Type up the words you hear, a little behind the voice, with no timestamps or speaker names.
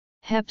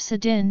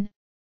Hepcidin,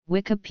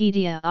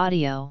 Wikipedia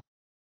audio.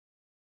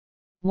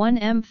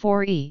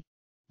 1M4E,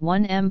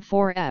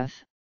 1M4F,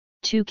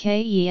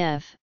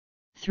 2KEF,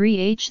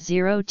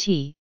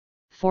 3H0T,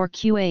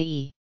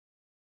 4QAE.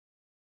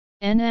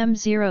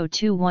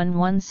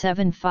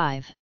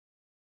 NM021175.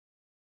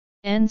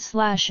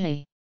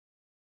 N/A.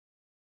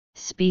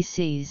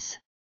 Species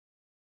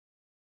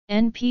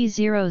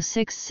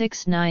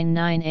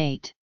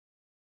NP066998.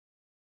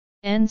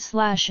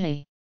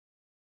 N/A.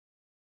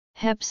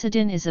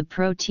 Hepcidin is a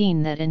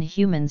protein that in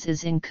humans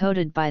is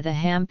encoded by the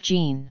HAMP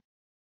gene.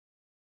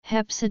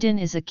 Hepcidin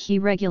is a key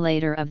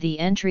regulator of the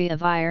entry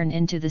of iron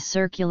into the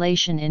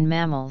circulation in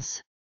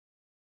mammals.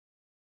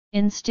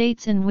 In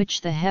states in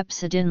which the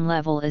hepcidin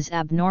level is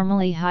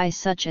abnormally high,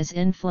 such as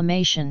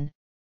inflammation,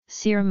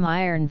 serum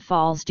iron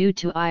falls due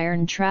to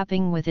iron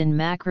trapping within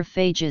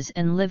macrophages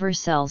and liver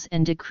cells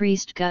and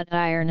decreased gut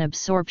iron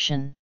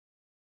absorption.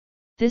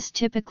 This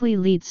typically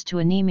leads to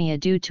anemia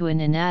due to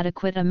an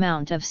inadequate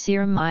amount of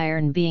serum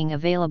iron being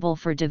available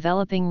for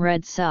developing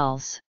red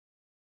cells.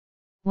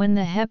 When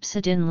the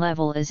hepcidin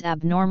level is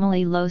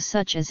abnormally low,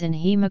 such as in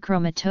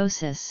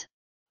hemochromatosis,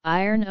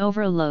 iron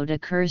overload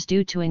occurs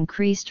due to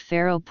increased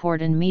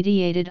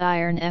ferroportin-mediated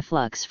iron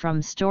efflux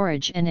from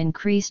storage and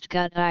increased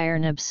gut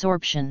iron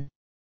absorption.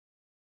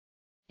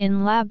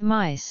 In lab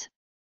mice,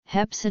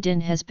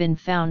 hepcidin has been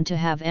found to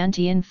have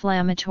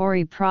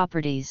anti-inflammatory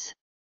properties.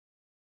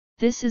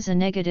 This is a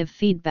negative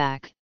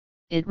feedback.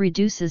 It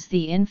reduces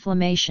the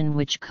inflammation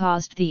which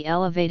caused the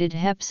elevated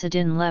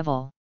hepcidin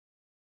level.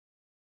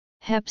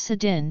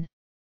 Hepcidin,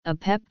 a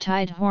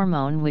peptide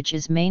hormone which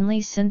is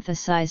mainly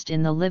synthesized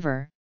in the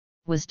liver,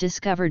 was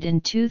discovered in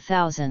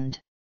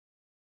 2000.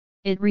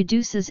 It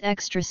reduces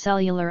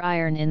extracellular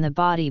iron in the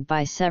body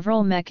by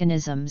several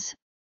mechanisms.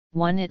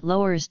 1. It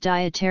lowers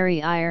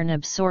dietary iron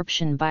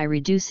absorption by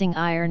reducing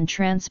iron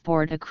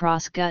transport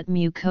across gut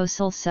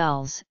mucosal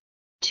cells.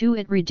 2.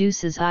 It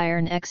reduces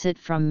iron exit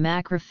from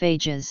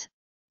macrophages,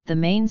 the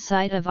main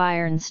site of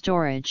iron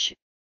storage.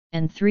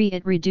 And 3.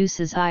 It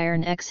reduces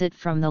iron exit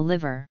from the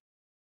liver.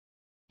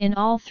 In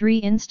all three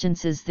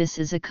instances, this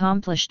is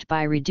accomplished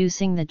by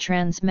reducing the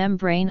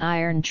transmembrane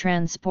iron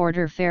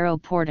transporter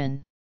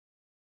ferroportin.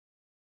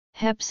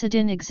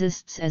 Hepcidin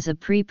exists as a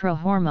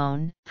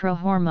pre-prohormone,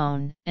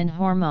 prohormone, and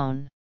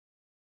hormone.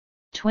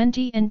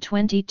 20 and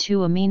 22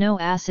 amino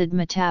acid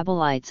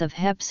metabolites of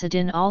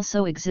hepcidin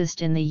also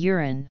exist in the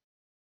urine.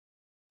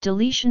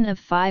 Deletion of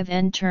 5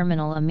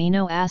 N-terminal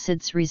amino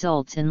acids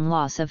results in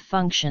loss of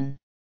function.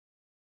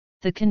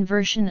 The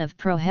conversion of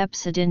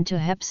prohepcidin to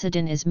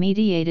hepcidin is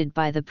mediated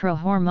by the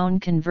prohormone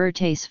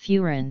convertase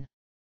furin.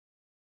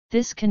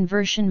 This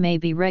conversion may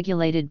be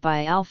regulated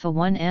by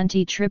alpha-1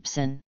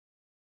 antitrypsin.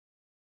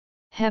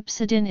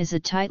 Hepcidin is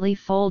a tightly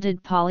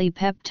folded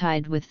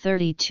polypeptide with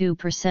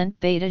 32%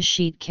 beta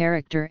sheet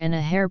character and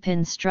a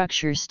hairpin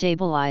structure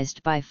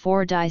stabilized by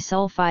 4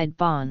 disulfide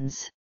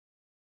bonds.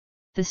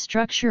 The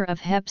structure of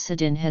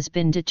hepcidin has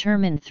been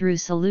determined through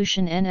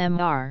solution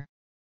NMR.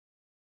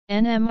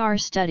 NMR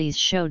studies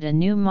showed a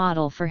new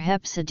model for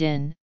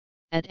hepcidin.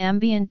 At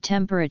ambient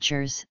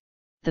temperatures,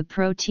 the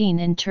protein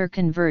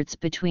interconverts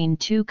between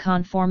two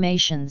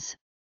conformations,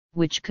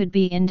 which could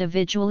be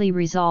individually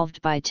resolved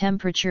by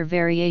temperature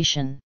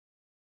variation.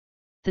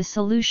 The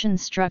solution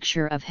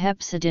structure of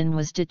hepcidin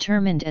was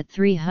determined at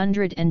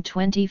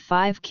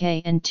 325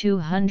 K and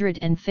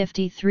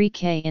 253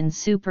 K in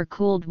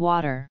supercooled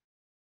water.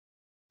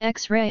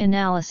 X-ray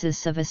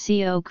analysis of a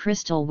CO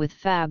crystal with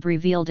Fab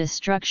revealed a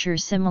structure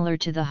similar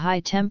to the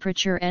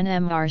high-temperature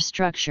NMR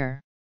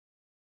structure.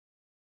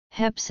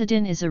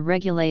 Hepcidin is a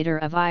regulator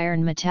of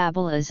iron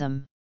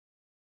metabolism.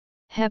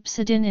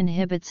 Hepcidin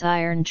inhibits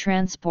iron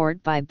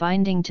transport by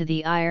binding to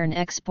the iron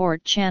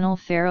export channel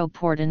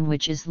ferroportin,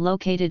 which is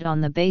located on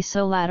the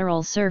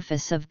basolateral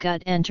surface of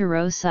gut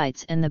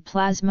enterocytes and the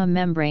plasma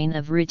membrane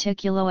of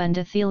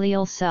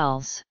reticuloendothelial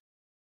cells.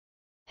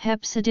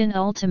 Hepcidin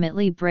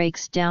ultimately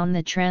breaks down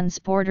the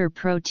transporter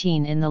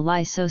protein in the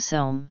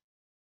lysosome.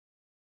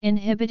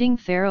 Inhibiting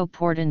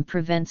ferroportin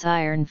prevents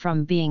iron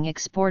from being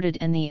exported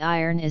and the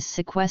iron is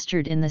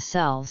sequestered in the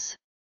cells.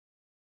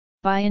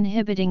 By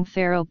inhibiting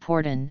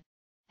ferroportin,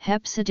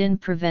 hepcidin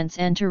prevents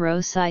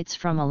enterocytes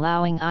from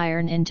allowing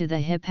iron into the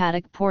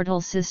hepatic portal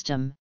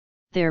system,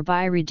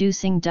 thereby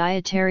reducing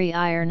dietary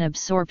iron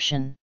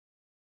absorption.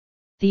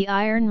 The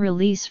iron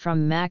release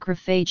from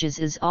macrophages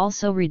is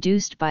also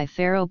reduced by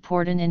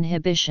ferroportin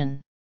inhibition.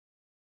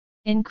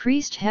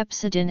 Increased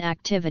hepcidin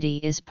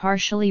activity is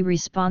partially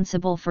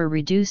responsible for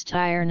reduced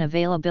iron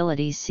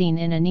availability seen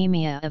in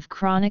anemia of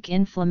chronic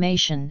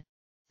inflammation,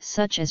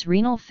 such as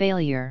renal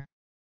failure.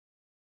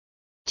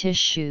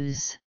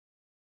 Tissues.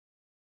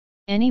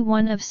 Any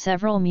one of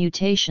several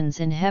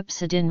mutations in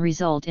hepcidin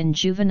result in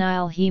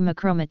juvenile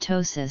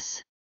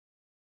hemochromatosis.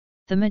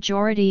 The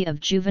majority of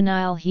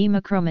juvenile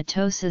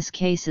hemochromatosis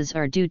cases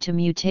are due to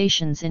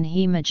mutations in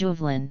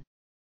hemojuvelin.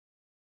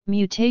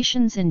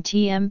 Mutations in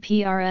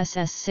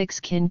TMPRSS6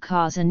 can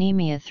cause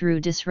anemia through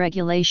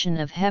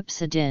dysregulation of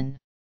hepcidin.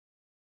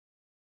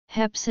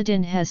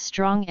 Hepcidin has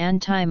strong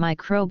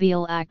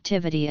antimicrobial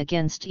activity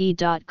against E.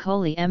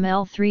 coli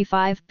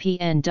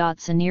ML35PN.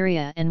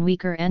 Cinerea and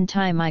weaker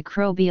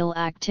antimicrobial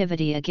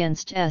activity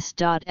against S.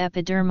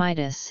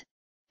 epidermidis,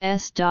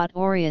 S.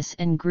 aureus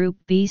and group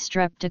B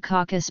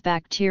Streptococcus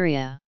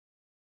bacteria.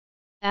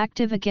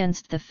 Active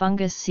against the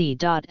fungus C.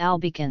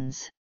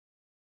 albicans.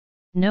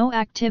 No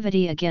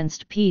activity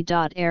against P.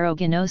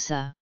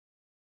 aeruginosa.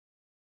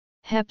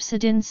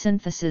 Hepcidin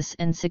synthesis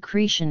and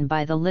secretion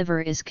by the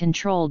liver is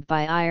controlled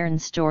by iron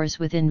stores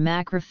within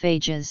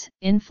macrophages,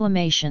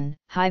 inflammation,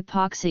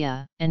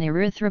 hypoxia, and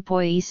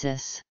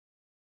erythropoiesis.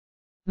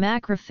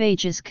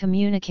 Macrophages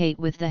communicate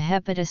with the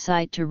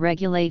hepatocyte to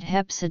regulate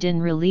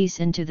hepcidin release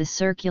into the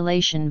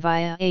circulation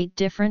via 8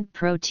 different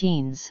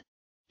proteins: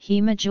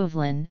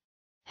 hemojuvelin,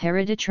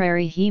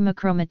 hereditary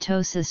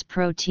hemochromatosis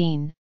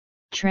protein,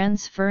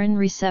 transferrin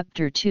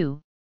receptor 2,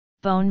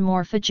 bone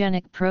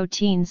morphogenic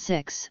protein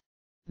 6,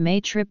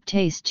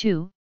 matriptase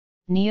 2,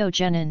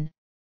 neogenin,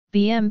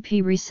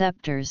 BMP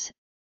receptors,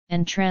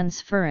 and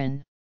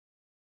transferrin.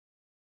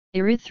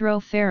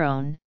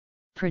 Erythroferrone,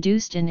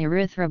 produced in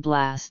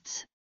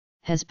erythroblasts,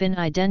 has been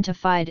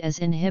identified as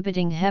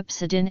inhibiting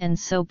hepcidin and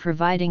so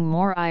providing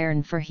more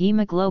iron for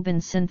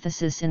hemoglobin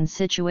synthesis in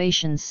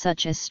situations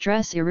such as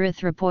stress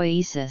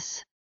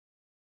erythropoiesis.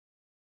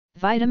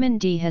 Vitamin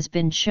D has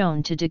been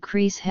shown to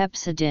decrease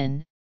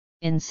hepcidin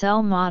in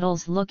cell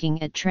models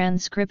looking at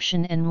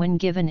transcription and when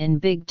given in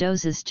big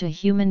doses to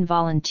human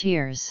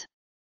volunteers.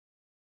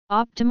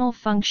 Optimal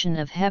function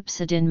of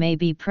hepcidin may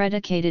be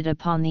predicated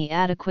upon the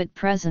adequate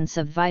presence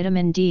of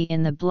vitamin D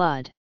in the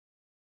blood.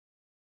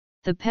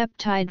 The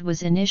peptide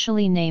was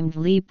initially named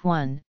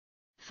LEAP-1,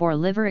 for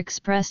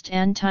liver-expressed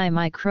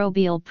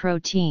antimicrobial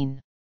protein.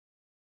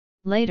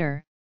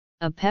 Later,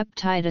 a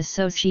peptide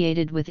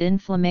associated with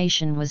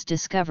inflammation was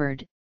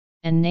discovered,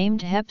 and named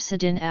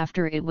hepcidin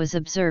after it was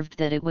observed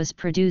that it was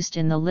produced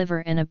in the liver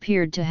and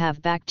appeared to have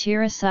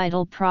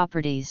bactericidal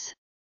properties.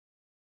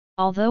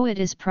 Although it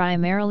is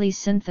primarily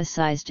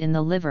synthesized in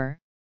the liver,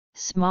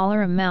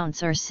 smaller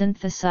amounts are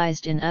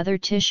synthesized in other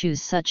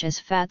tissues such as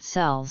fat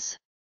cells.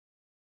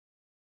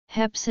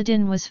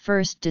 Hepcidin was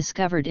first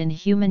discovered in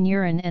human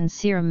urine and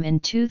serum in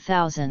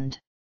 2000.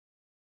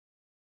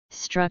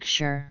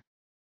 Structure.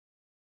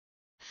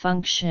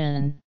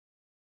 Function.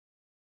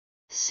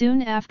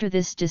 Soon after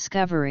this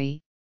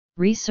discovery,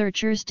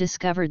 researchers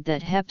discovered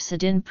that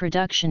hepcidin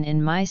production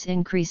in mice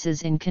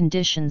increases in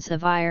conditions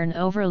of iron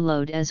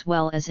overload as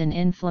well as in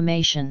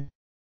inflammation.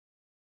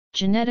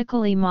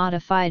 Genetically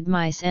modified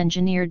mice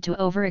engineered to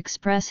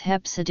overexpress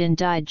hepcidin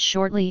died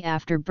shortly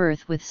after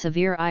birth with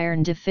severe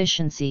iron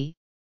deficiency,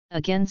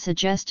 again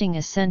suggesting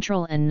a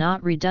central and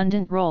not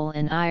redundant role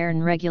in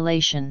iron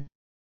regulation.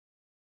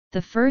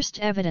 The first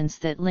evidence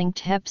that linked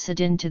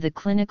hepcidin to the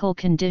clinical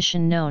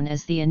condition known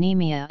as the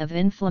anemia of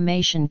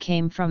inflammation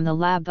came from the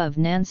lab of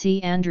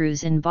Nancy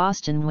Andrews in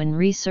Boston when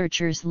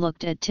researchers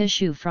looked at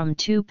tissue from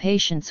 2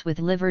 patients with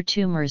liver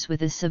tumors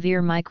with a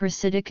severe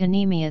microcytic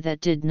anemia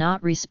that did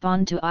not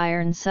respond to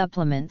iron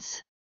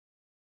supplements.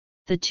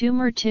 The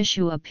tumor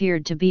tissue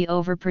appeared to be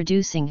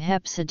overproducing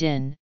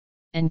hepcidin,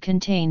 and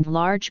contained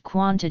large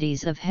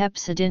quantities of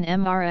hepcidin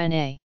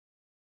mRNA.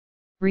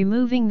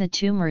 Removing the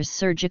tumors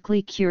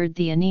surgically cured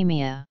the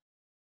anemia.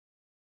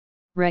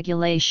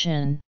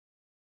 Regulation.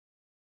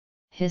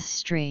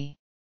 History.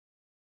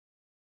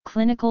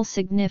 Clinical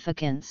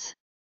significance.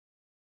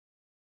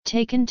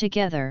 Taken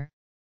together,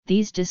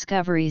 these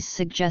discoveries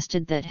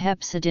suggested that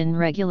hepcidin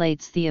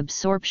regulates the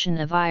absorption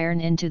of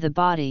iron into the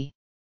body.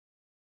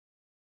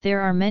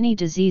 There are many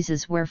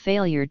diseases where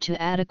failure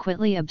to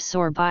adequately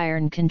absorb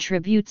iron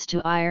contributes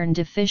to iron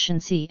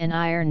deficiency and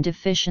iron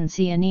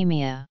deficiency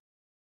anemia.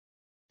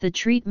 The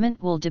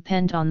treatment will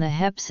depend on the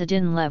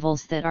hepcidin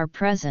levels that are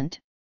present,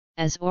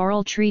 as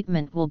oral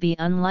treatment will be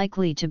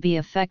unlikely to be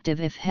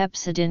effective if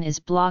hepcidin is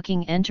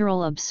blocking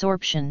enteral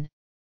absorption,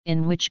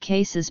 in which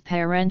cases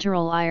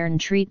parenteral iron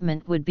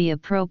treatment would be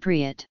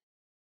appropriate.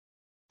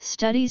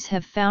 Studies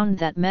have found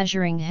that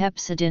measuring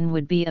hepcidin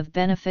would be of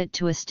benefit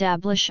to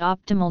establish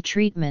optimal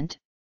treatment,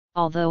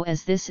 although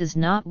as this is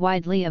not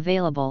widely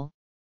available,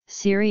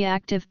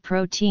 C-reactive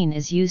protein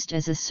is used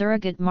as a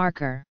surrogate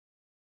marker.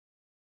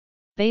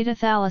 Beta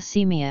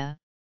thalassemia,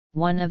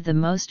 one of the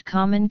most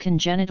common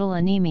congenital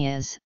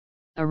anemias,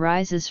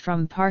 arises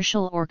from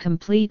partial or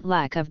complete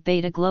lack of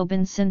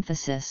beta-globin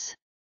synthesis.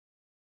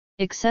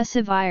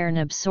 Excessive iron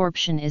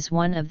absorption is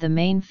one of the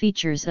main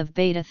features of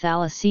beta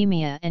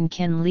thalassemia and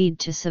can lead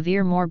to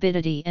severe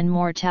morbidity and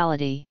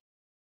mortality.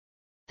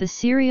 The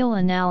serial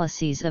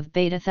analyses of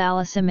beta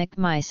thalassemic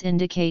mice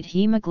indicate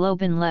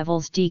hemoglobin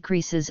levels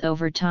decreases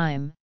over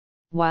time,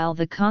 while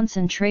the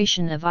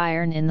concentration of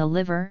iron in the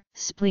liver,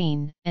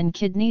 spleen, and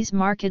kidneys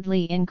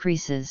markedly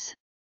increases.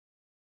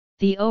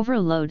 The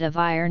overload of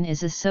iron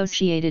is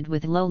associated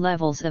with low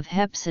levels of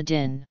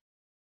hepcidin.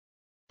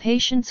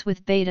 Patients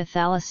with beta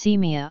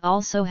thalassemia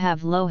also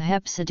have low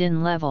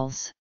hepcidin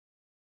levels.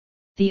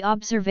 The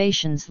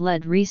observations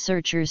led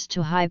researchers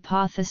to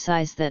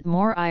hypothesize that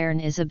more iron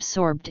is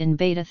absorbed in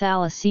beta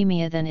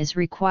thalassemia than is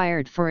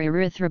required for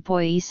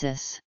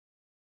erythropoiesis.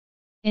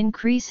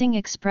 Increasing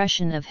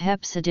expression of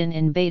hepcidin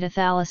in beta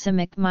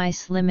thalassemic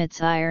mice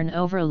limits iron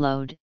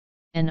overload,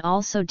 and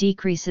also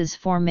decreases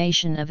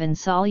formation of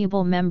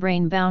insoluble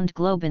membrane-bound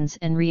globins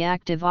and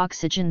reactive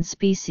oxygen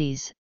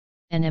species,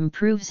 and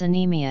improves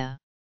anemia.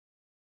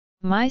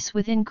 Mice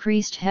with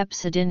increased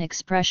hepcidin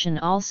expression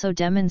also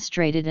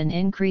demonstrated an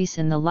increase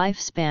in the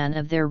lifespan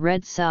of their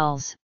red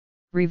cells,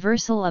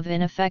 reversal of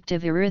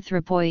ineffective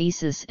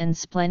erythropoiesis and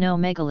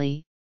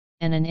splenomegaly,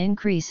 and an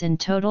increase in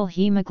total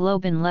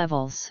hemoglobin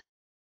levels.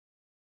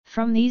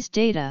 From these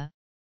data,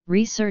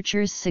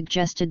 researchers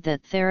suggested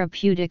that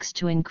therapeutics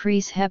to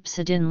increase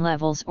hepcidin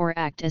levels or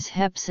act as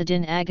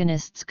hepcidin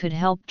agonists could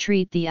help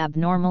treat the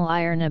abnormal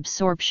iron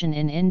absorption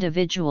in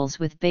individuals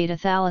with beta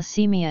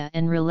thalassemia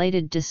and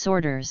related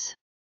disorders.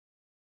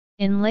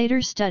 In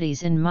later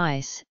studies in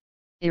mice,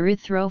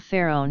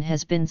 erythroferrone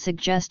has been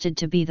suggested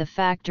to be the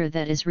factor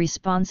that is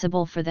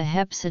responsible for the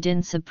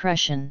hepcidin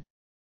suppression.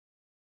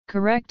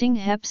 Correcting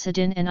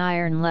hepcidin and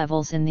iron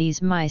levels in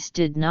these mice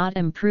did not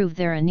improve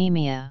their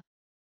anemia.